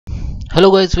Hello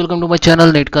guys, welcome to my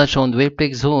channel Netcast on Web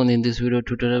Tech Zone. In this video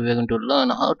tutorial we are going to learn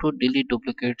how to delete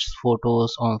duplicates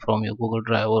photos from your Google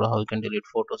Drive, or how you can delete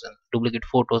photos and duplicate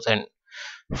photos and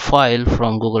file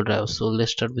from Google Drive. So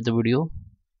let's start with the video.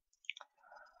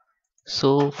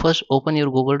 So first open your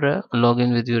Google Drive, log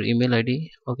in with your email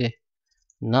ID. Okay,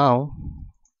 now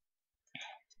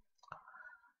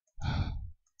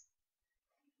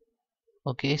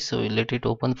so let it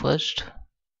open first.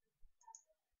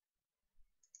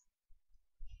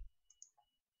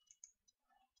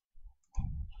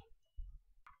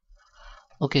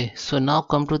 Okay, so now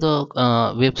come to the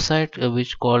website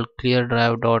which called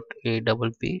cleardrive.app.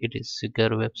 It is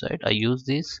secure website. I use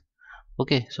this.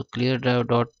 Okay, so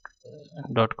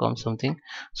cleardrive.com something.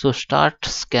 So start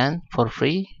scan for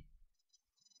free.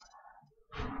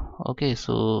 Okay,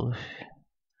 so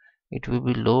it will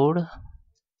be load.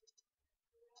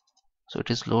 So it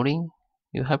is loading.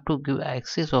 You have to give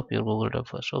access of your Google Drive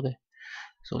first. Okay,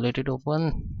 so let it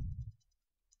open.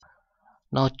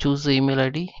 Now choose the email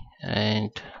ID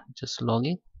and just log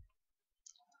in.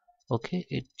 Okay,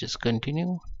 it just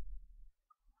continue.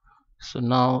 So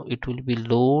now it will be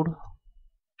load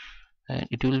and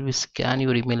it will be scan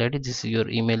your email ID. This is your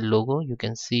email logo. You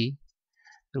can see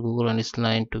the Google on this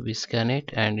line to be scan it,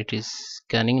 and it is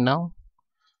scanning now.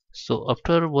 So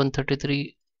after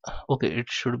 133, okay, it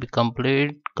should be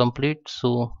complete,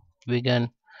 so we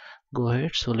can go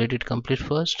ahead. So let it complete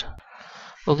first.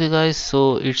 Okay guys,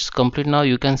 so it's complete now.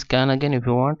 You can scan again if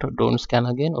you want, or don't scan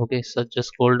again. Okay, so just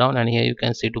scroll down and here you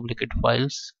can see duplicate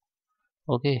files.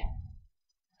 Okay,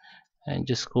 and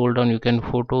just scroll down, you can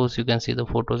photos, you can see the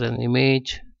photos and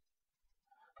image.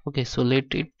 Okay, so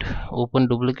let it open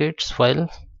duplicates file,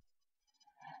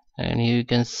 and here you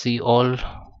can see all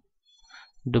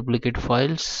duplicate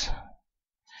files.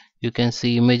 You can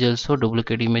see image also,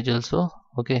 duplicate image also.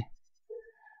 Okay,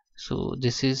 so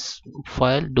this is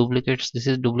file duplicates, this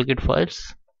is duplicate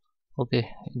files. Okay,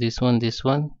 this one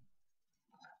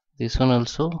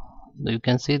also. You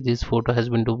can see this photo has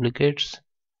been duplicates.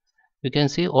 You can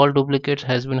see all duplicates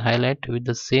has been highlighted with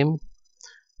the same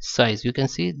size. You can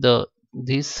see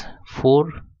this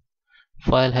 4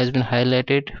 file has been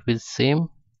highlighted with same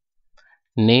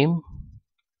name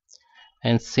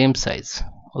and same size.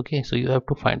 Okay, so you have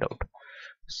to find out.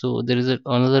 So there is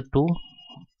another 2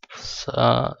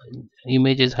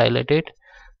 images highlighted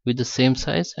with the same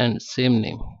size and same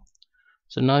name.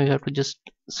 So now you have to just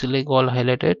select all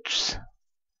highlighted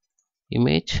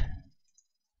image,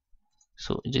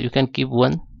 so you can keep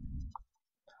one.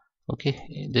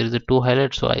 Okay, there is a 2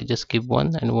 highlights, so I just keep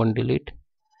one and one delete.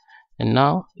 And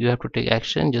now you have to take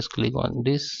action. Just click on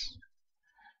this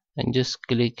and just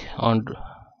click on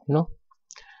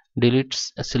delete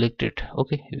selected.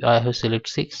 Okay, I have select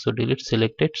 6, so delete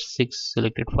selected 6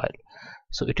 selected file,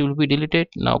 so it will be deleted.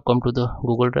 Now come to the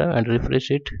Google Drive and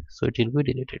refresh it, so it will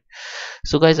be deleted.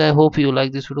 So guys, I hope you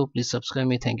like this video. Please subscribe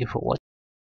me. Thank you for watching.